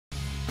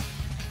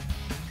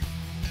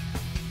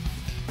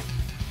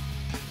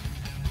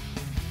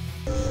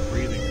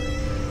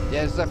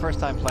Yeah, this is our first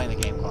time playing the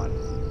game, Quan.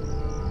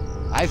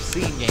 I've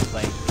seen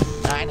gameplay.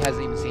 9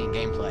 hasn't even seen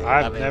gameplay.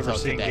 I've never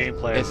seen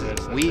gameplay of this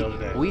until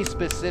today. We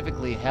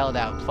specifically held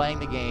out playing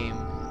the game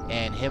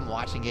and him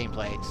watching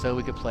gameplay so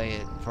we could play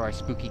it for our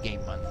spooky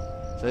game month.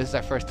 So this is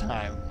our first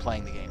time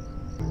playing the game.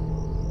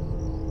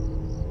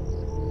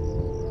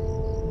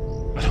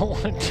 I don't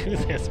want to do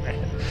this,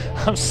 man.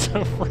 I'm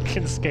so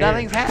freaking scared.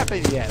 Nothing's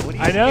happened yet. What are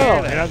you I know,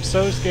 scared of? and I'm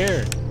so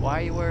scared. Why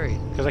are you worried?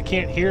 Because I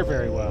can't hear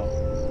very well.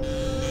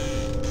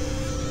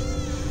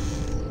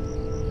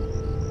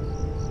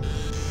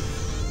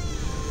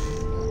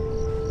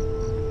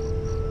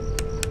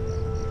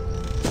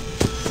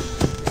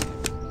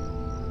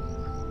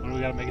 What do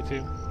we gotta make it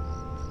to?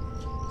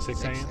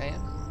 6 a.m.? 6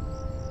 a.m.?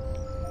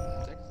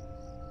 6?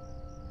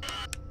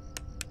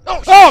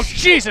 Oh,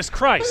 Jesus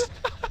Christ!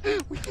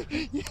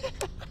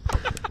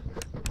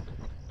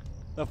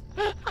 The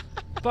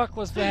fuck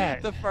was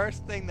that? The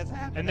first thing that's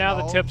happened. And now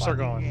the tips are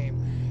gone.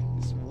 Game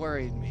just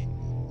worried me.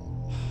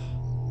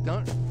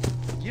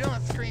 You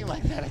don't scream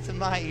like that. It's in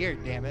my ear,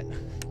 damn it.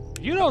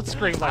 You don't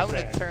scream like I'm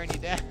that. gonna turn you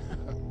down.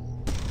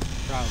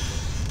 Probably.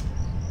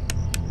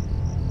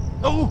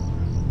 Oh!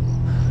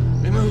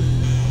 They moved.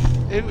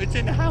 It's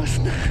in the house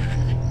now.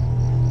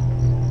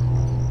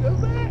 Go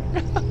back.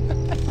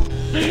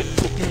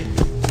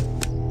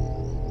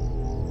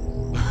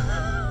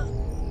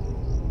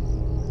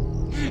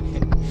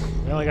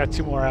 We only got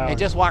 2 more hours. Hey,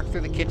 just walk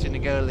through the kitchen to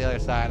go to the other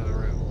side of the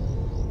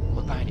room.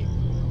 Look behind you.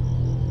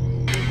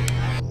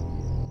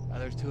 Oh,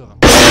 there's 2 of them.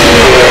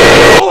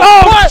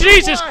 Oh, What?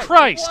 Jesus Why?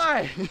 Christ!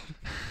 Why?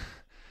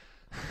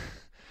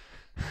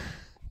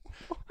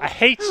 I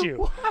hate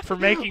you for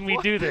making me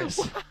do this.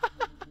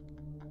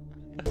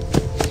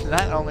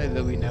 Not only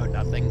do we know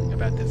nothing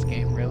about this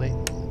game, really,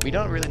 we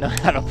don't really know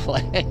how to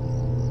play.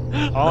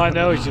 All I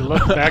know is you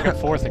look back and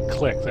forth and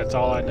click. That's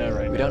all I know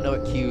right now. We don't know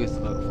what cues to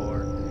look for.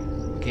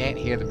 We can't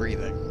hear the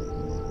breathing.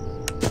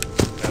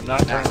 I'm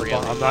not turning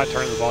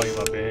the volume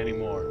up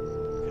anymore.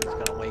 It's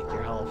gonna wake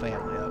your whole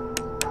family up.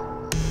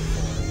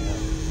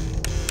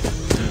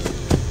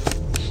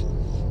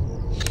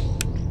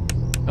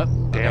 Oh,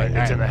 Damn it,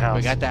 it's in the house.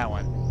 We got that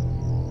one.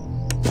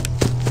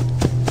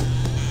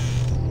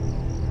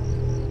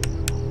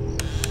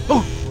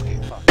 Oh! Okay,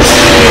 fuck.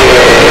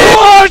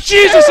 Oh,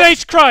 Jesus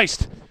H.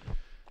 Christ!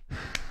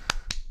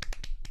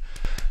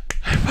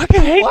 I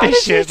fucking hate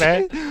this shit,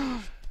 man.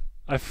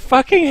 I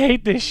fucking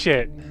hate this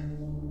shit.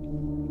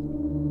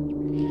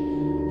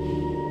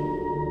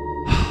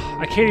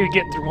 I can't even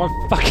get through 1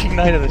 fucking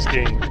night of this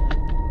game.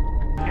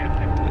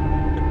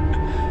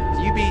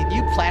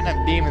 You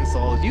platinum Demon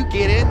Souls. You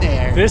get in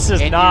there. This is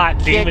and not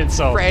you kick Demon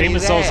Souls. Freddy's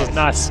Demon Souls ass. is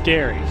not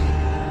scary.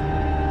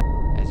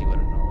 As you would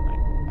have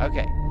known.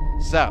 Okay,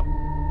 so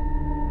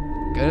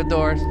go to the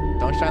doors.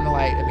 Don't shine the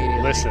light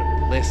immediately. Listen.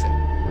 Listen.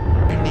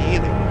 Me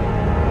either.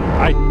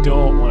 I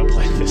don't want to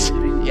play this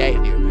anymore. Yeah,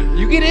 you do.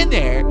 You get in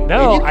there.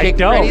 No, and you I kick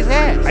don't. Freddy's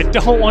ass. I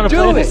don't want to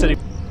play this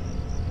anymore.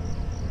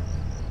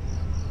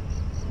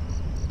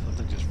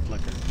 Something just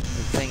flickered.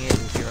 The thing is,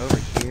 if you're over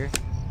here,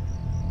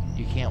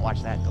 you can't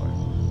watch that door.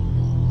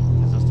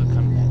 Because they'll still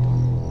come in that door.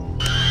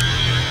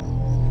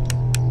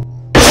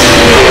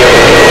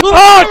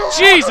 Oh,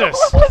 Jesus!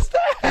 What was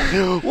that?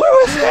 What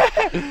was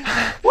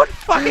that? What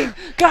fucking...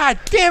 God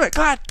damn it!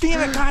 God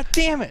damn it! God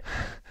damn it!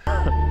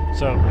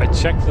 So, I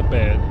checked the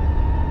bed.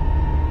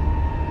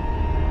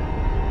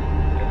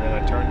 And then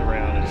I turned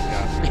around and it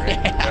got me. Right?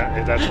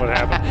 Yeah. That's what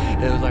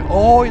happened? It was like,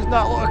 oh, he's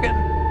not looking.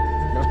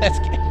 Let's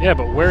get... Yeah,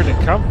 but where did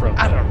it come from?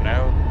 I don't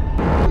know.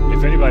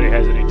 If anybody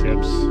has any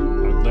tips,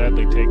 I'll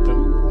gladly take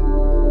them.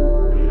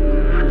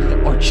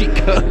 Or cheat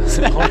codes.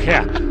 Oh,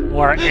 yeah.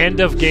 Or end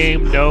of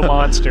game, no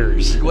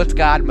monsters. What's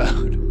God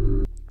mode?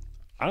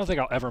 I don't think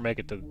I'll ever make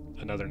it to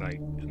another night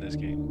in this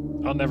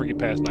game. I'll never get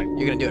past night 1.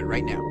 You're gonna do it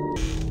right now.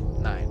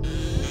 9.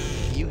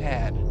 If you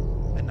had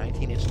a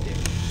 19-inch dick,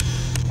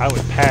 I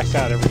would pass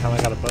out every time I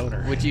got a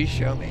boner. would you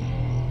show me?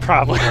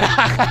 Probably.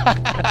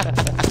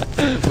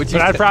 Would you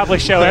But I'd probably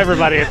show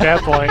everybody at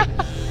that point.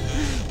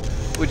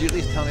 Would you at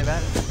least tell me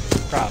about it?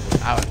 Probably.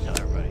 I would tell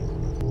everybody.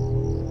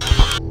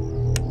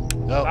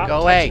 Go, Stop go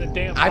away. touching the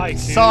damn I'm mic,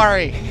 dude.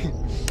 sorry.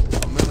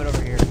 I'll move it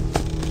over here.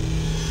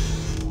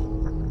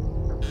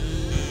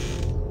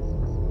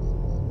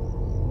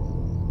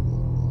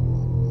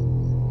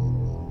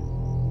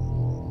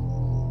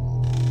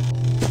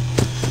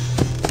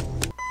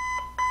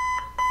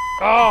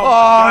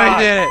 Oh,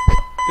 We did it.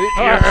 We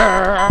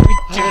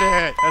did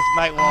it. That's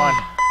night 1.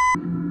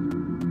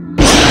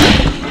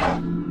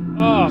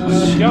 Oh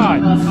my God!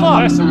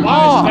 Fuck Listen, why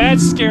off. is that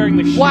scaring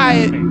the shit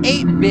Why, out of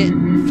me? 8-bit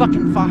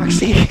fucking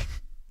Foxy?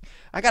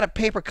 I got a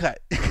paper cut.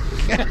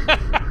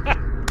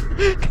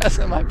 Because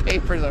of my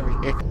papers over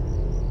here.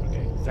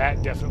 Okay,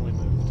 that definitely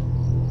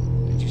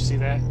moved. Did you see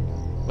that?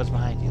 What's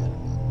behind you then?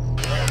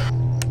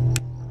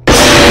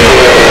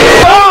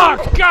 Oh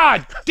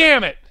God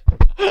damn it!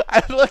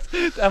 I looked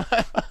at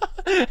my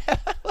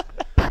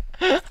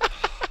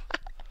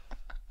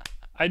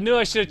I knew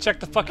I should have checked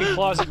the fucking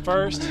closet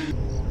first.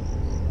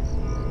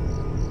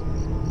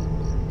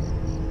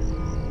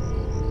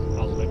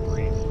 I'll lip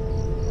read.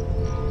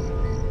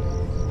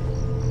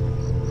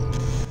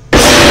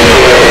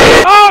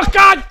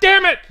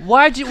 it!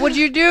 What'd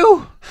you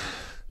do?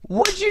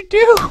 What'd you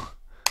do?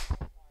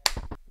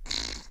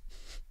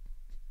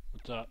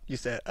 What's up? You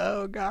said,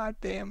 "Oh God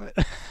damn it."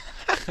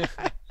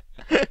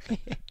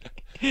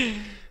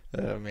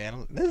 Oh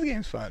man, this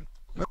game's fun.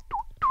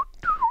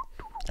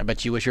 I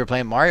bet you wish you were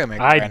playing Mario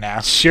Maker right now.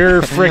 I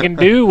sure friggin'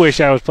 do wish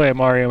I was playing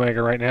Mario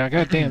Maker right now.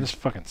 God damn, this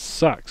fucking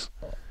sucks.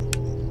 I'm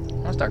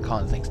gonna start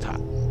calling things top.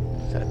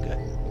 Instead of good.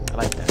 I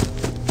like that.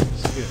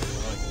 It's good.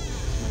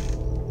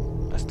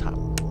 That's top.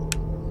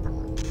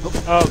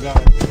 Oh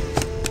god.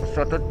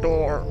 Shut the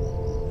door.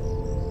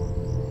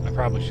 I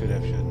probably should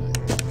have, shouldn't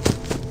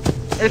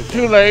I? It's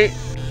too late.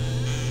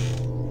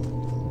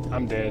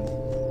 I'm dead.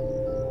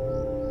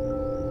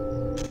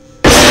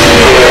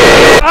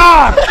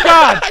 Ah,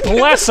 God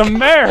bless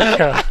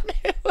America!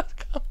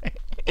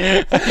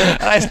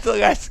 I still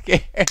got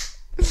scared.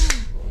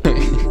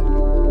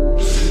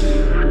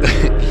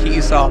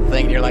 You saw the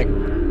thing and you're like,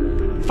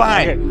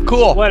 fine, Okay,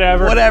 cool,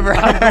 whatever.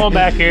 I'm going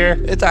back here.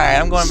 It's alright,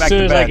 I'm going back to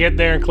bed. As soon as I get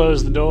there and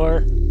close the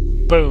door,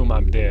 boom,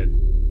 I'm dead.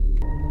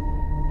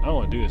 I don't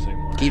want to do this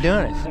anymore. Keep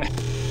doing it.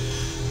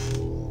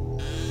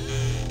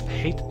 I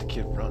hate that the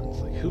kid runs.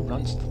 Like, who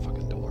runs to the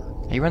fucking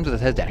door? He runs with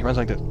his head down. He runs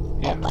like this.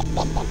 Yeah.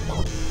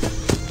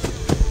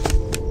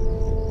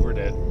 We're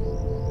dead.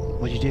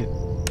 What'd you do?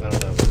 I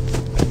don't know. I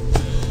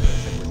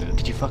think we're dead.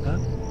 Did you fuck up?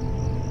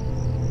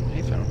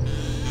 Hey, Phil.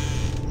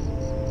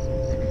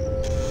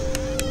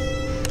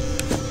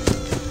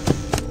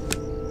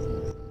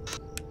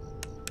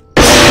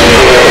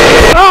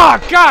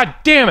 Ah, God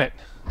damn it!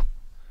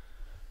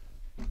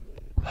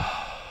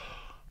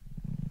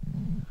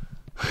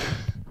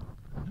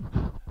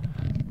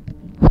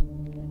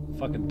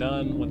 Fucking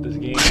done with this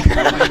game.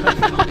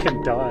 I'm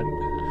fucking done.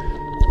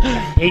 I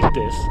hate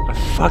this. I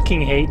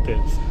fucking hate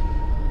this.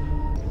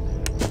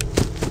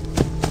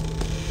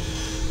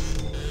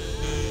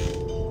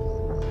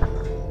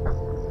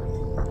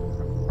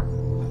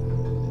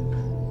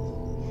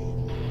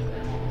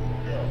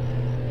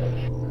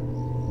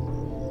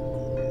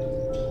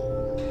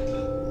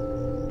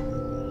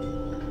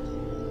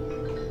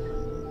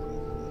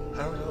 I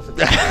don't know if it's...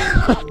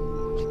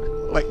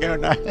 Let go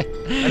now. I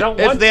don't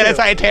It's want the to.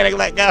 Titanic,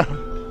 let go.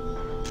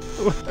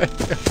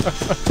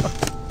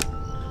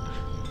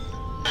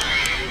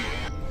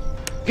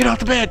 Get off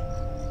the bed.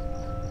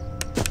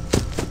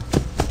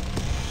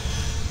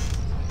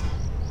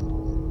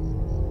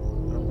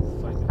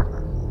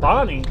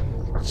 Bonnie?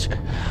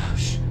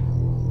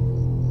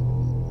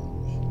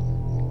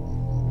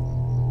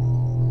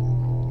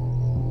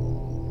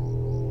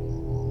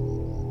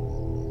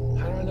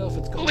 How do I know if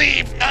it's going?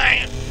 Leave,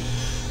 Ryan.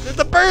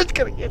 The bird's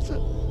gonna get you.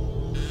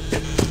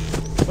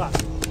 Fuck.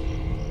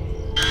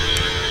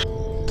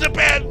 The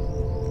bed.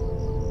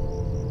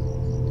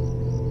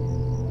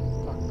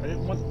 Fuck. I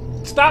didn't want...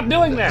 Stop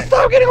doing that!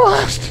 Stop getting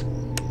lost.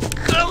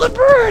 Go to the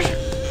bird.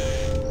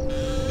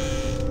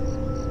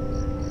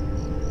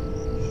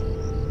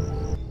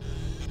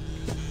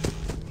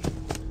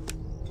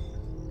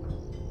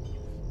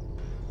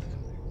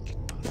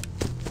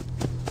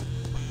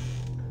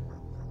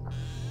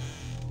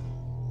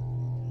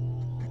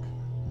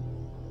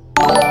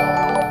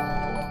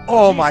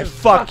 Oh my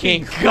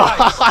fucking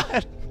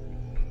God!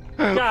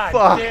 God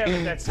Fuck. damn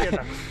it, that scared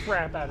the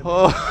crap out of me.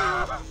 Oh.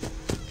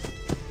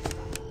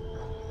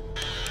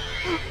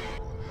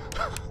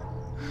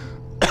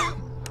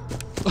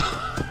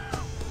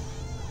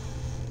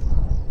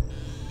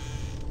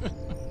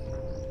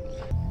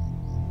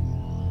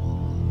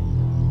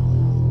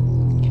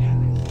 Get out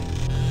of there.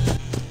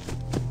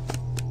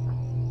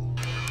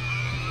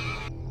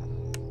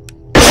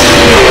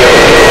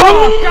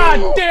 Oh,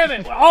 God damn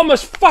it! I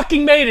almost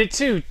fucking made it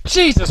too!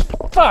 Jesus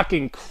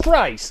fucking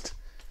Christ!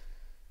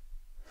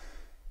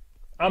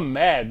 I'm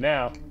mad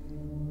now.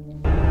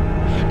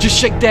 Just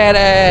shake that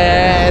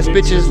ass,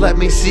 bitches. Let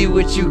me see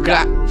what you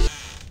got.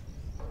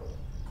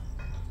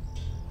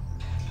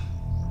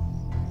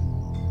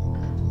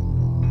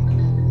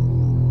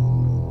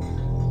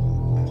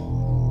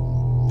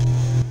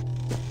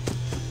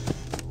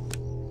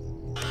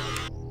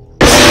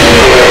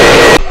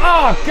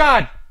 Oh,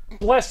 God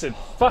blessed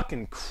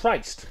fucking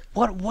Christ.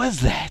 What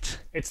was that?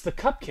 It's the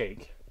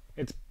cupcake.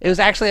 It's... It was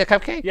actually a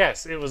cupcake?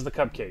 Yes, it was the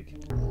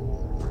cupcake.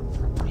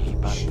 Hey,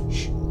 buddy.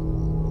 Shh.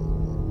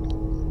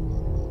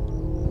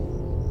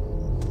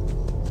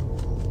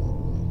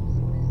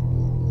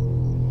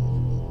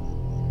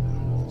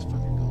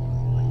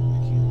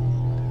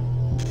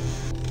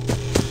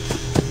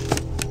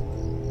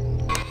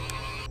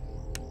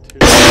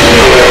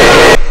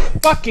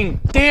 Fucking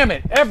damn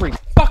it! Every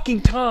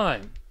fucking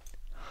time!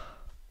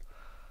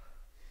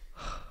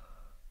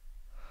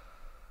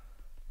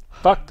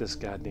 Fuck this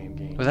goddamn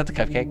game. Was that the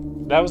cupcake?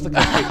 That was the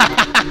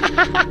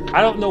cupcake.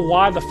 I don't know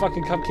why the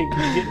fucking cupcake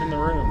keeps getting in the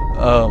room.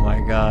 Oh my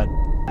God.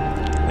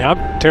 Now,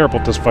 I'm terrible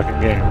at this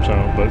fucking game, so,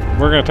 but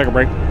we're gonna take a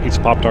break, eat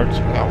some Pop-Tarts.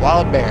 We got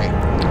wild berry.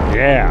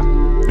 Yeah.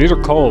 These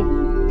are cold.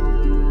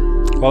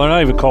 Well, they're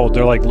not even cold,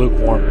 they're like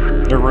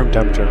lukewarm. They're room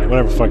temperature,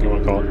 whatever the fuck you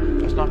want to call it.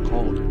 That's not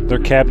cold. They're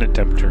cabinet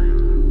temperature.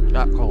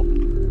 Not cold.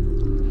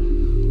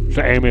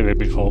 To Amy, they'd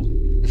be cold.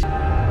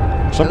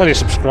 Somebody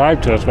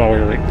subscribed to us while we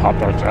were eating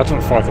Pop-Tarts. That's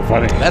what's fucking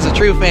funny. That's a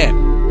true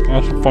fan.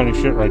 That's some funny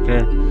shit right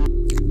there.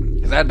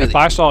 If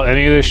I saw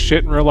any of this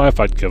shit in real life,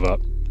 I'd give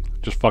up.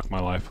 Just fuck my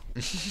life.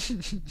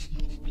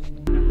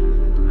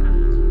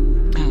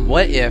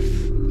 What if...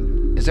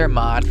 Is there a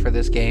mod for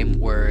this game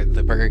where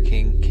the Burger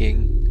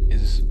King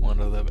is one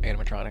of the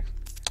animatronics?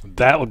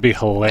 That would be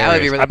hilarious. That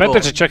would be really I bet cool.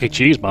 there's a Chuck E.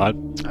 Cheese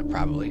mod.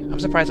 Probably. I'm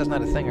surprised that's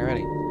not a thing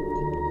already.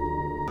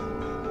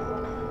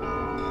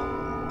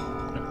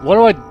 What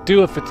do I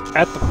do if it's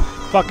at the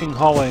fucking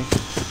hallway?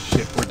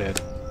 Shit, we're dead.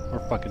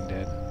 We're fucking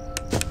dead.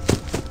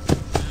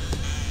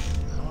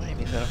 Oh, I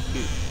need that up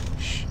cute.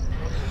 Shh.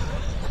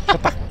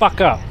 Shut the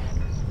fuck up.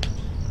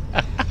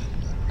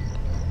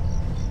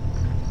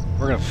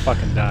 We're gonna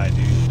fucking die,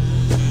 dude.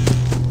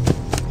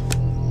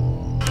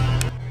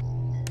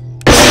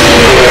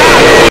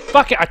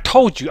 Fuck it, I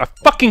told you. I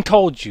fucking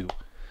told you.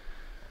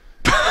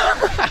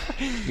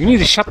 You need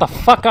to shut the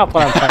fuck up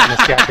when I'm playing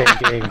this goddamn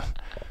game.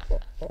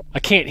 I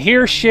can't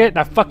hear shit, and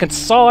I fucking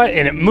saw it,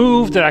 and it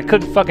moved, and I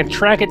couldn't fucking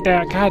track it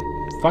down. God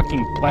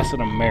fucking blessed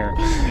America.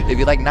 If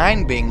you like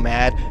 9 being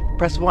mad,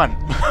 press 1.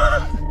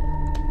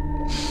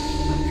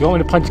 If you want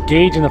me to punch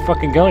Gage in the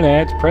fucking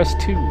gonads, press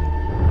 2.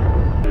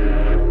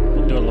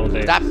 We'll do a little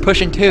dance. Stop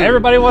pushing 2.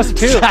 Everybody wants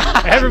 2.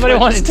 Stop Everybody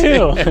wants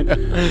 2. pushing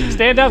 2.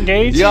 Stand up,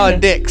 Gage. Y'all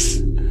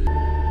dicks.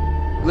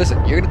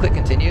 Listen, you're gonna click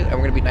continue, and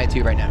we're gonna beat night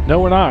 2 right now. No,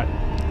 we're not.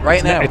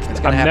 Right now,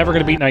 I'm never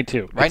gonna beat night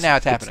 2. Right now,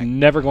 it's happening. It's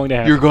never going to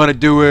happen. You're gonna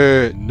do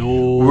it.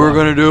 No. We're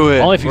gonna do it.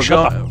 Only if you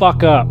shut the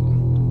fuck up. I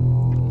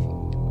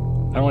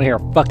don't want to hear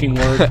a fucking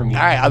word from you.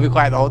 Alright, I'll be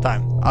quiet the whole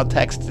time. I'll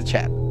text the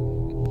chat.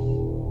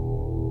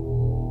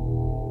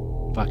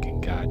 Fucking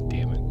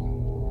goddamn it.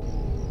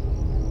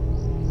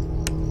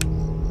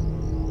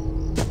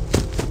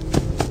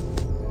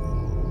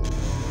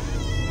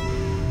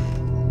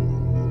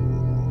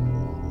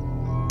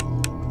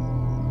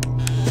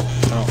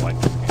 I don't like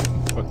this game.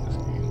 Fuck this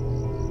game.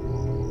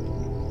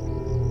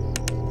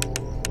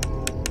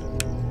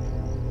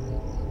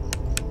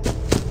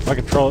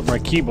 My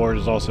keyboard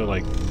is also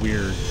like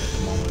weird at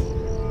the moment.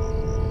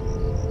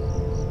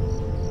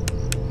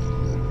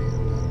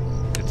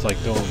 It's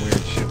like doing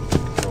weird shit with the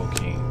control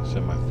key,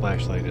 so my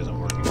flashlight isn't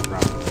working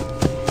properly.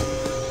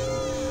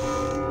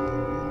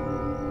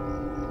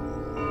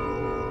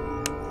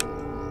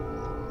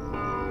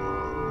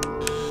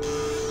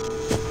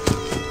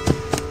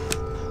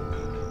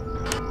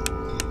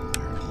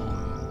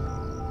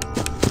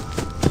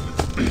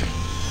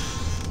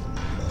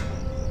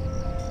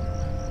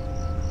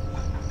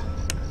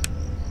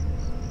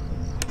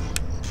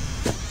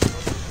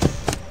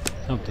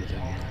 Something's in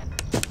here.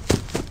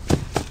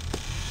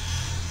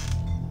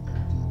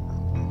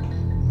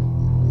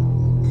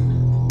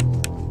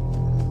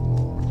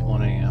 It's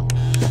 1 a.m.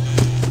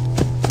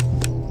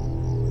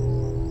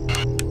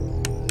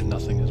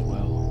 Nothing as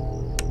well.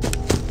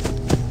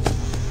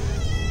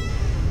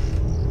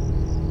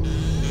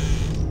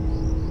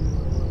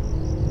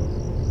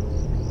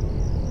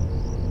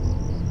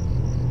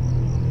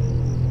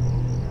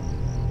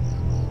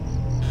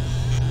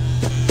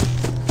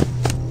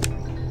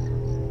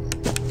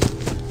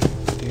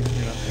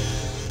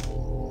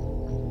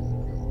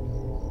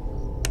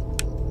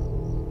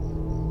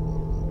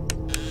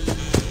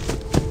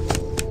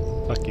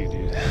 Fuck you,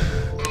 dude.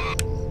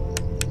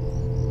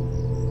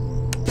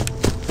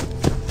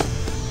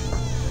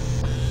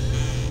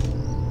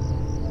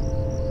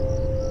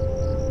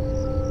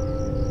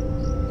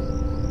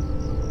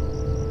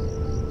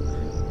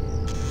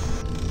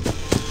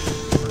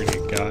 We're gonna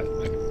get got.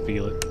 I can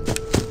feel it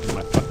in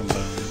my fucking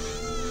bones.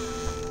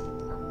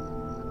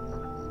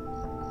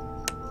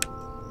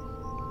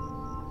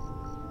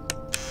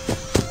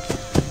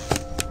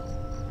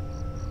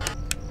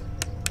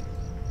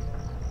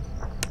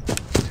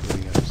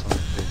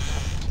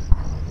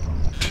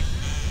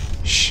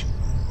 Shh.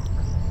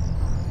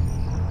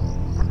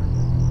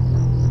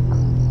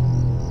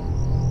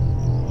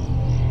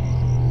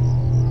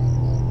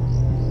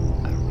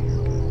 I don't hear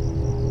it.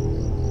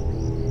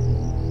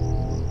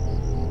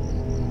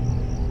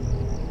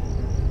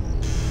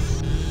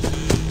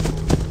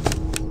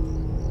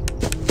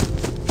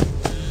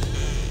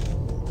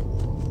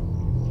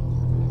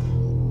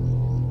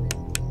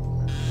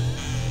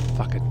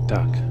 Fucking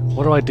duck.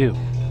 What do I do?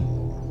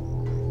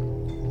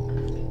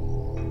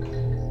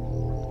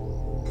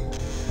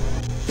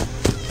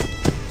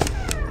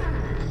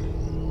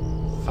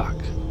 Fuck.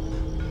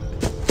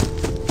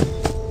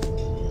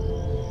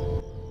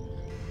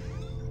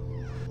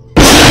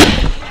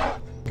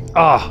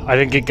 Oh, I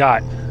didn't get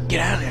got. Get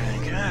out of there,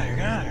 man. Get out of here.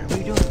 Get out of here. What are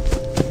you doing?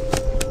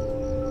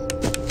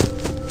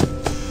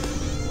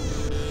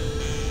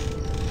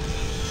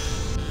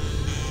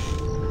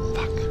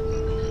 Fuck.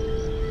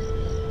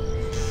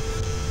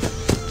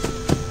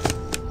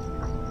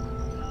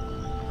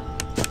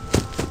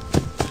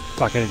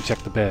 Fuck, I didn't check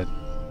the bed.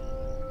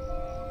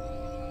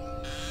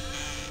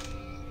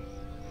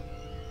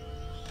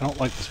 I don't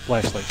like this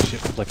flashlight shit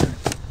flickering.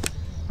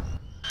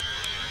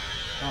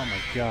 Oh my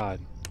god.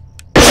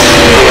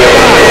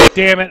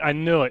 Damn it, I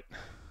knew it.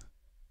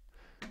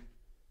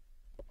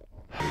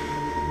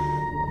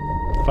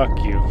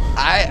 Fuck you.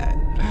 I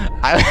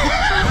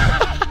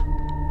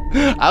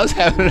was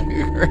having a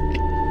great.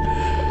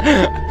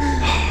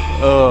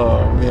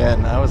 Oh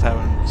man, I was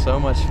having so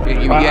much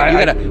fun. You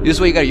gotta. This is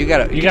what you gotta. You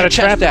gotta get your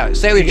chest out.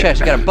 Stay with your chest.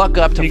 You gotta buck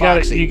up to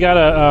Foxy. You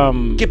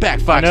gotta. Get back,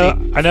 Foxy.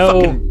 I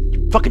know.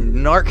 Fucking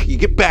narc. You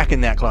get back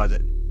in that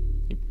closet.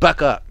 You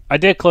buck up. I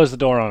did close the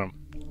door on him.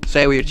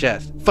 Say it with your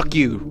chest. Fuck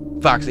you,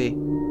 Foxy.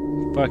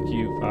 Fuck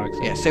you, Foxy.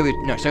 Yeah. Say it with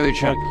your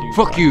chest.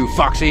 Fuck you,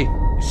 Foxy.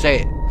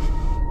 Say it.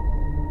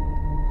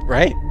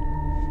 Right.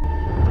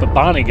 But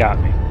Bonnie got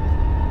me.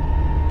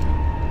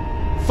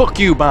 Fuck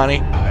you, Bonnie.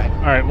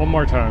 All right, one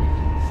more time.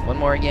 One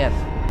more again.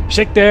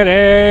 Shake that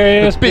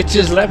ass,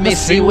 bitches. Let me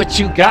see what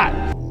you got.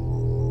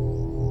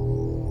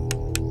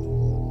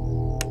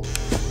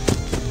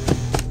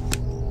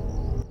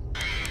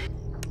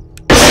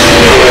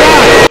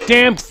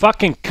 Damn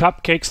fucking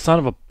cupcake, son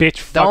of a bitch,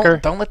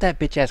 fucker. Don't let that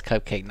bitch ass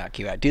cupcake knock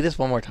you out. Do this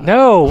one more time.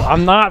 No,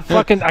 I'm not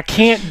fucking. I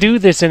can't do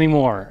this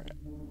anymore.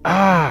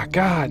 Ah,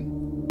 God.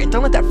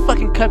 Don't let that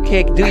fucking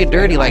cupcake do you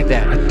dirty like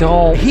that. I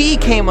don't. He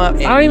came up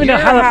in I don't even know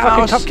how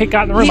house, the fucking cupcake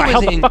got in the room. I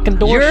held the fucking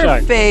door your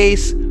shut.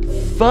 Face.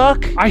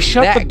 Fuck. I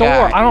shut the door.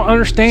 Guy. I don't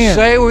understand.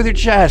 Say it with your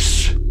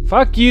chest.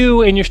 Fuck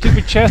you and your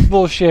stupid chest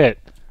bullshit.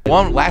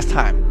 One last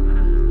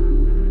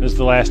time. This is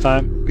the last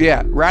time.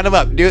 Yeah, round him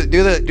up. Do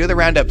the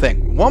roundup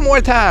thing. One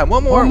more time.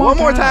 One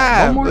more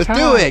time. Let's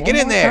do it. Get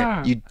in there.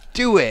 Time. You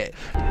do it.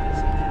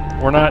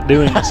 We're not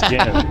doing this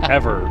again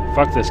ever.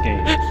 Fuck this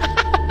game.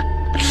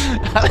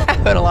 I'm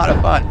having a lot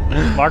of fun.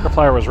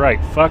 Markiplier was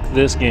right. Fuck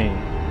this game.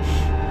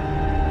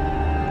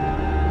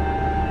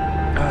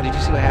 Oh, did you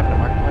see what happened to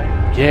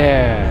Markiplier?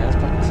 Yeah. That's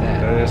fucking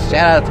sad. That is sad.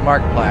 Shout out to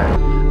Markiplier.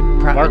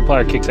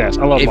 Markiplier kicks ass.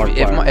 I love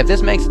Markiplier. If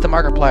this makes it to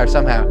Markiplier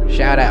somehow,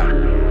 shout out.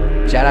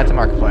 Shout out to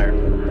Markiplier.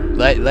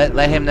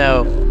 Let him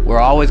know we're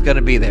always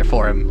gonna be there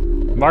for him.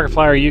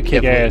 Markiplier, you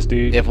kick ass,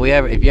 dude. If you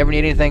ever need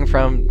anything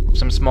from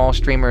some small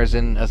streamers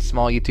in a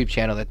small YouTube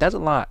channel that does a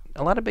lot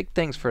of big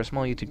things for a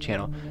small YouTube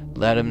channel,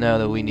 let him know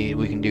that we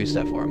can do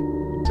stuff for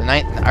him. So all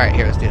right,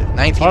 here, let's do it.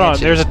 19 Hold on,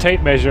 inches. there's a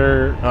tape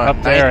measure up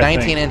there.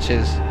 19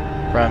 inches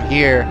from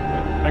here.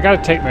 I got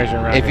a tape measure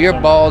right If here you're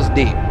somewhere. balls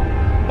deep.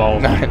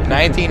 Balls.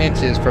 19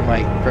 inches from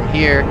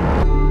here.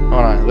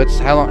 Hold on.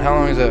 How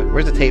long is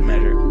where's the tape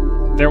measure?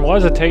 There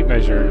was a tape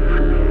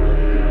measure.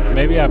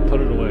 Maybe I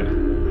put it away.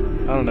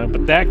 I don't know,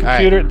 but that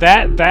computer,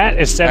 that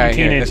is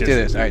 17 inches. Let's do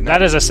this. All right,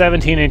 that is a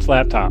 17-inch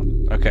laptop.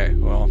 Okay,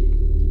 well,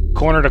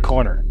 corner to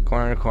corner.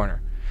 Corner to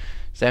corner.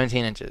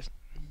 17 inches.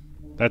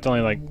 That's only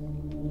like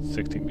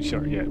 16.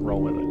 Sure, yeah,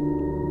 roll with it.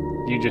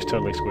 You just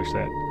totally squished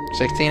that.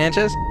 16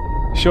 inches?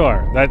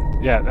 Sure. I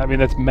mean,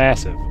 that's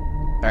massive.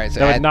 All right,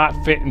 so that would not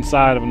fit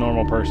inside of a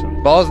normal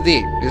person. Balls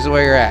deep. This is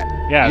where you're at.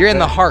 Yeah. You're in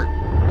the heart.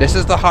 This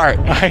is the heart.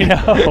 I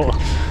know.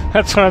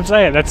 That's what I'm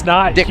saying. That's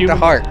not Dick human.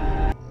 the heart.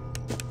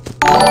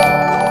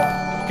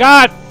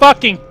 God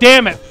fucking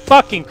damn it.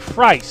 Fucking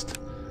Christ.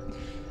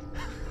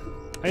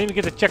 I didn't even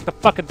get to check the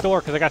fucking door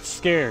because I got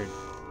scared.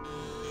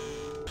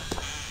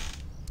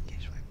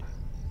 There's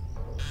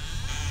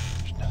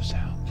no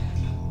sound.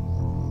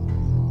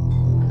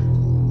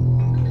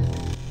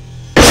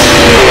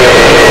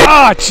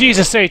 Ah,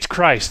 Jesus H.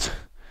 Christ.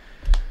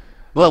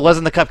 Well, it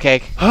wasn't the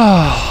cupcake.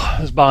 Oh,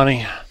 it was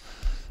Bonnie.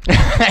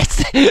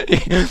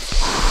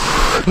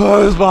 Oh,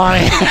 it was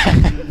Bonnie.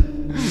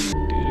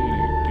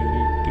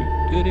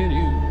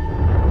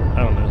 I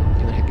don't know.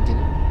 You want to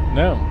continue?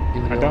 No, Do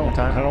it I one don't. more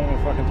time? I don't want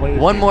to fucking play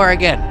this One game. more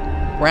again.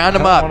 Round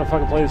them I up. don't want to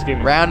fucking play this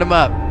game. Round them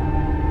up.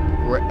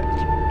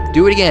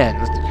 Do it again.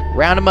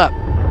 Round them up.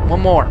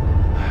 One more.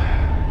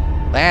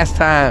 Last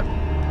time.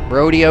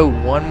 Rodeo.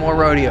 One more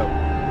rodeo.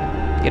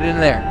 Get it in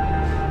there.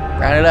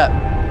 Round it up.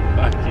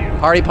 Fuck you.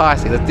 Party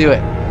posse. Let's do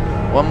it.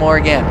 One more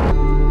again.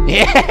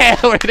 Yeah,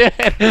 we're doing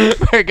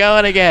it. We're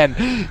going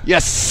again.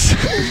 Yes.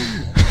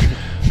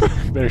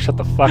 Better shut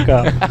the fuck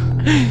up.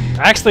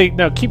 Actually,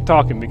 no, keep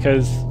talking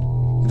because...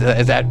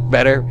 Is that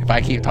better if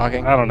I keep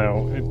talking? I don't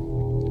know.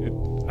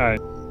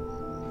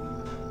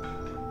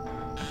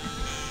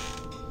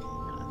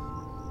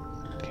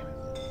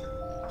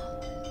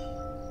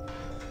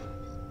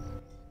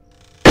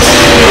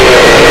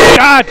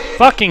 God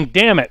fucking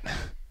damn it.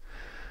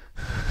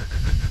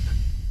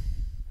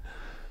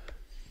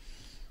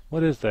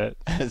 What is that?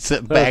 It's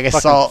a bag of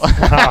fucking salt. Oh,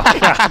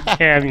 God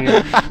damn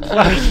you.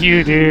 Fuck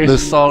you, dude. The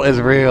salt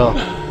is real.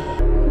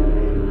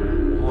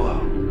 Whoa.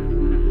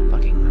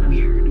 Fucking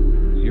weird.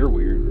 You're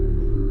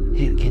weird.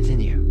 Hit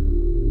continue.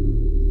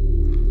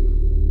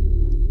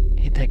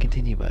 Hit that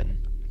continue button.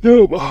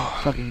 No.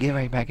 Fucking get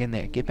right back in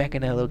there. Get back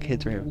in that little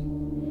kid's room.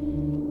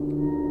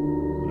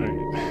 Alright.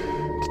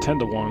 It's 10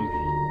 to 1.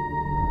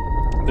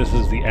 This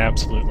is the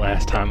absolute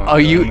last time I'm Are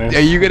doing this.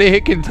 you gonna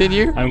hit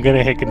continue? I'm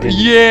gonna hit continue.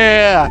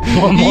 Yeah!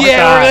 One more yeah,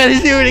 time. we're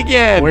gonna do it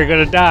again! We're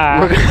gonna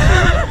die.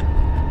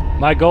 We're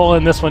My goal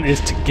in this one is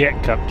to get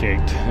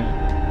cupcaked.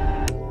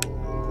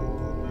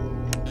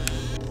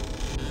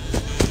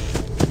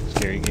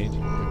 Scary Gage.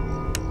 Oh,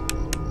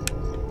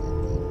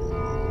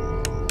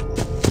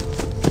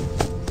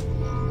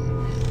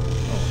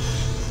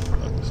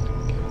 fuck this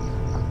stupid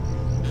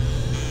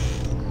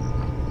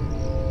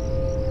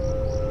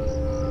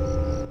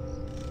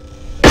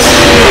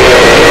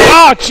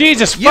Oh,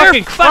 Jesus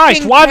fucking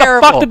Christ. Why the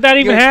fuck did that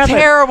even happen?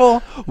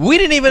 Terrible. We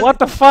didn't even... What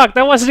the fuck?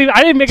 That wasn't even...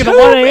 I didn't make it to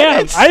 1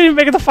 a.m. I didn't even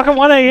make it to fucking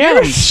 1 a.m.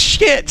 You're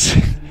shit.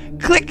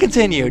 Click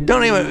continue.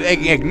 Don't even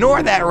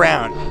ignore that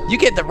round. You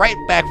get the right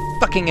back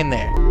fucking in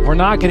there. We're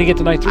not going to get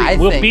to night 3.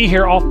 We'll be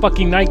here all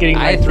fucking night getting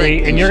night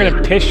 3, and you're going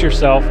to piss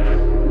yourself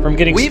from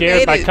getting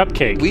scared by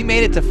Cupcake. We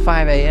made it to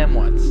 5 a.m.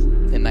 once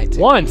in night 2.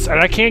 Once, and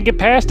I can't get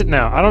past it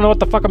now. I don't know what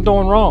the fuck I'm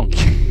doing wrong.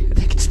 I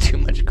think it's too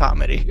much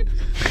comedy.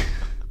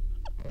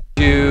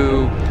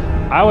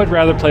 I would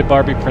rather play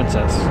Barbie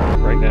Princess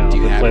right now. Do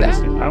you have play that? This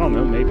I don't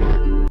know, maybe.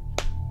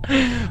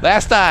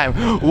 Last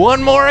time.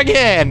 One more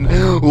again.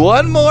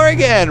 One more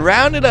again.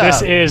 Round it up.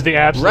 This is the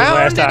absolute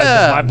last time.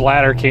 My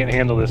bladder can't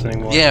handle this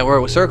anymore. Yeah,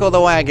 we're circle the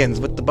wagons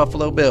with the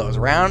Buffalo Bills.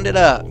 Round it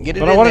up. Get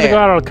it in there. But I wanted to go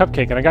out on a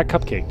Cupcake, and I got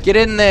Cupcake. Get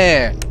in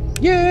there.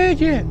 Yeah,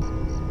 yeah.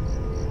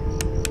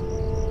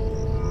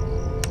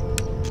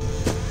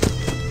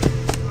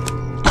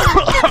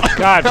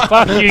 God,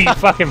 fuck you, you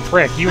fucking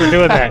prick. You were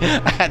doing that.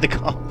 I had to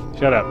call.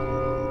 Shut up.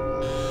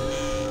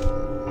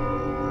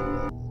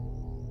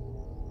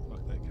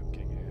 Fuck that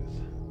Cupcake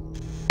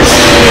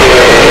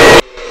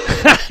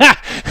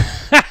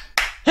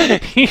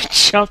ass. You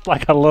jumped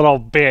like a little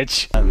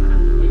bitch. What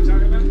are you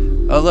talking about?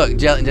 Oh, look.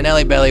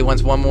 Janelli Belly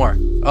wants one more.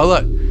 Oh,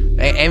 look.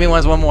 Amy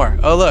wants one more.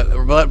 Oh, look.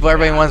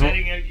 Everybody wants one.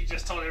 You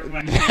just told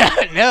everybody.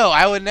 No,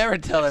 I would never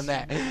tell him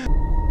that.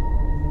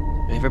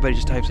 Everybody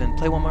just types in,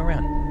 play one more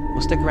round.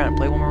 We'll stick around and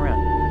play one more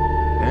round.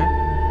 Huh?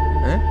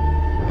 Huh?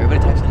 Everybody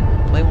types in,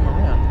 play one more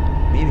round.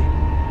 Maybe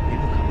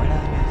we'll come right out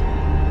of the bathroom.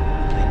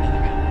 Play another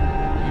round.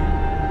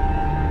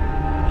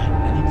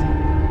 I think so.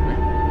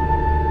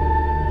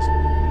 Let's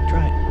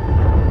try it.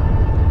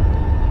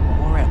 One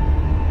more round.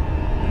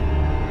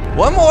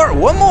 One more!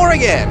 One more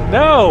again!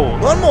 No!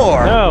 One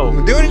more! No!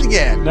 We're doing it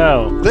again.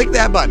 No. Click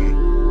that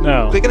button.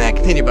 No. Click on that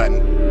continue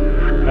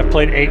button. I've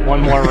played 8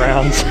 one more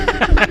rounds.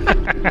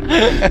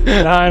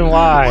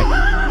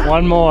 9Y.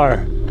 One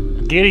more.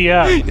 Giddy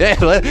up. Yeah,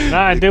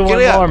 9, do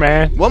one more,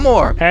 man. One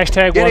more.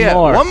 Hashtag Giddy one up.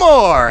 more. One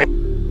more.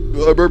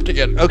 I burped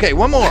again. Okay,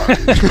 one more.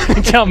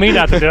 You tell me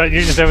not to do it.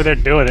 You're just over there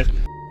doing it.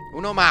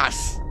 Uno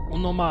más.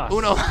 Uno más.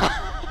 Uno.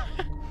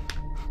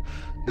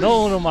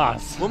 No uno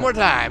más. One more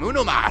time.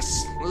 Uno más.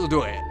 Let's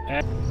do it.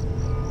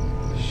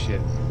 Shit.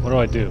 What do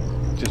I do?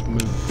 Just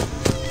move.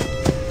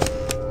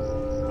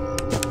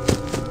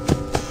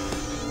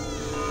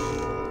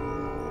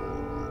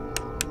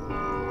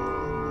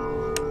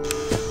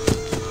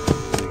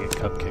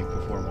 Cupcake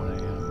before 1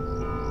 a.m.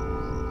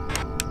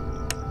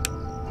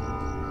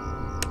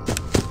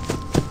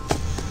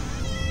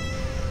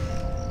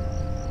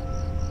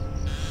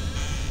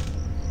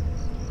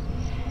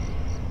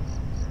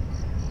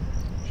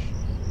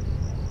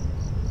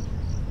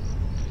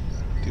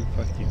 Dude,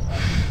 fuck you.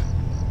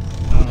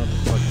 I don't know what the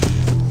fuck you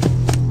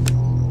do.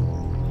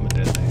 I'm a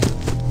dead man.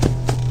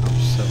 I'm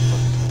so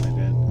fucking totally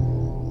dead.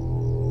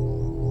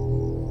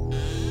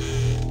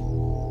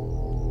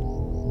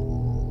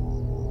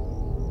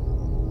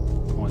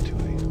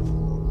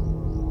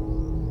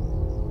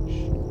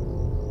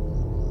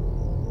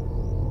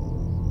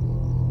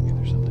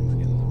 Either something's in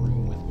the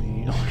room with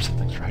me, or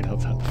something's right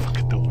outside the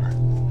fucking door.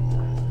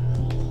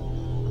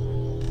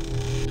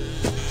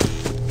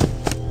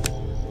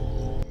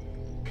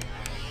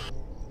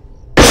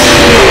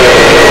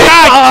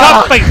 God!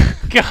 Oh my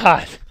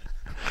God!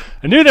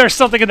 I knew there was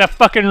something in that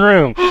fucking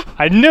room.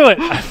 I knew it.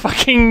 I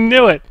fucking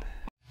knew it.